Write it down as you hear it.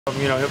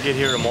You know, he'll get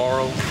here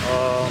tomorrow.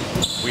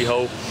 We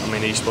hope. I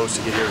mean, he's supposed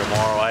to get here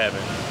tomorrow.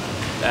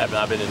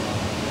 I've been in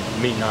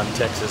meeting on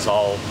Texas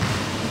all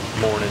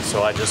morning,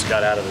 so I just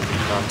got out of the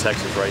meeting on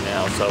Texas right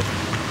now. So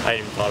I hadn't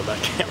even thought about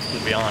Cameron,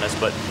 to be honest.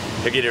 But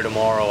he'll get here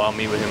tomorrow. I'll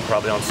meet with him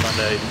probably on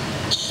Sunday,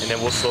 and then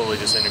we'll slowly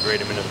just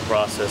integrate him into the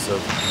process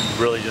of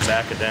really just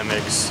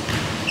academics,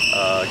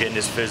 getting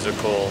his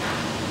physical,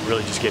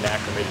 really just getting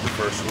acclimated the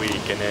first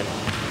week, and then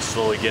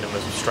slowly get him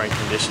a strength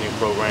conditioning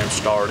program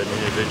started, an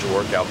individual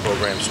workout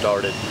program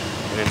started,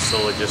 and then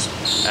slowly just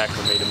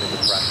acclimate him into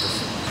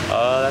practice.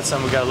 That's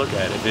something we got to look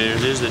at. If there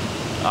is an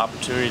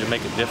opportunity to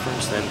make a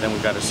difference, then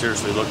we've got to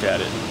seriously look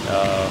at it.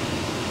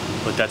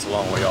 But that's a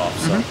long way off.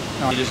 So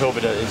you just hope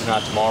it's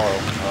not tomorrow.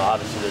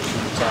 Obviously, they're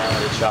super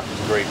talented.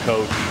 Shopper's a great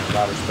coach. A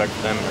lot of respect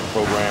for them and their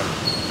program.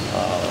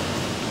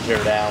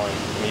 Jared Allen,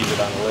 he's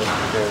on the list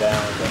from Jared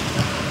Allen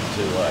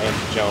to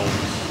Andrew Jones,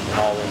 and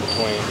all in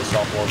between, the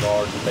sophomore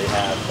guards that they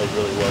have played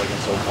really well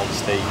against Oklahoma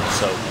State.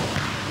 So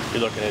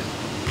you're looking at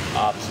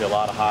obviously a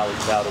lot of highly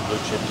touted blue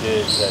chip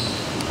kids that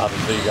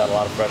obviously you got a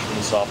lot of freshmen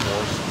and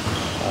sophomores.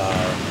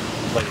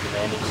 Played a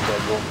demanding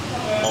schedule,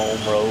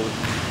 home, road,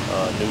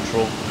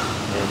 neutral,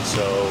 and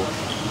so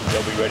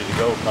they'll be ready to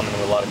go, coming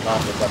in with a lot of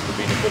confidence after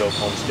beating a good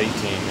Oklahoma State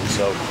team. And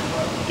so,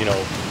 you know,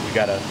 we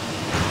got to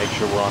make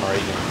sure we're on our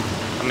A game.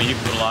 I mean, you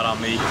put a lot on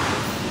me.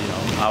 You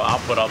know, I'll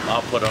put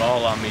it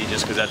all on me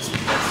just because that's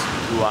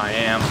who I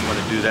am. I'm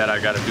going to do that. I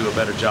got to do a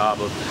better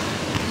job of,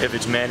 if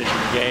it's managing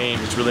the game,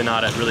 it's really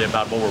not really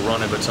about what we're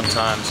running, but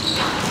sometimes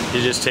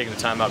you're just taking the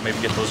time out,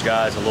 maybe get those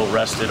guys a little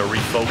rested or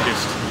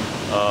refocused.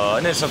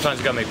 And then sometimes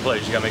you got to make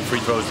plays. You got to make free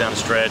throws down the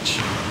stretch.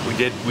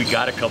 We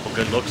got a couple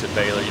good looks at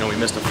Baylor. You know, we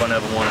missed a front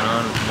of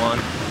one.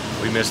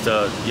 We missed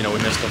a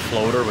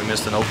floater. We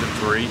missed an open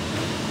three.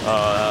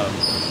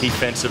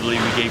 Defensively,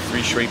 we gave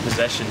 3 straight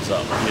possessions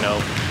up. You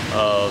know,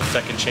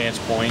 second chance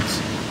points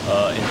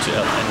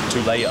and 2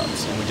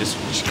 layups, and we just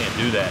can't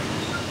do that.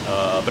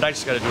 But I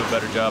just got to do a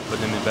better job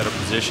putting them in better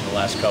position the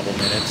last couple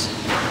minutes,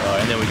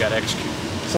 and then we got to execute.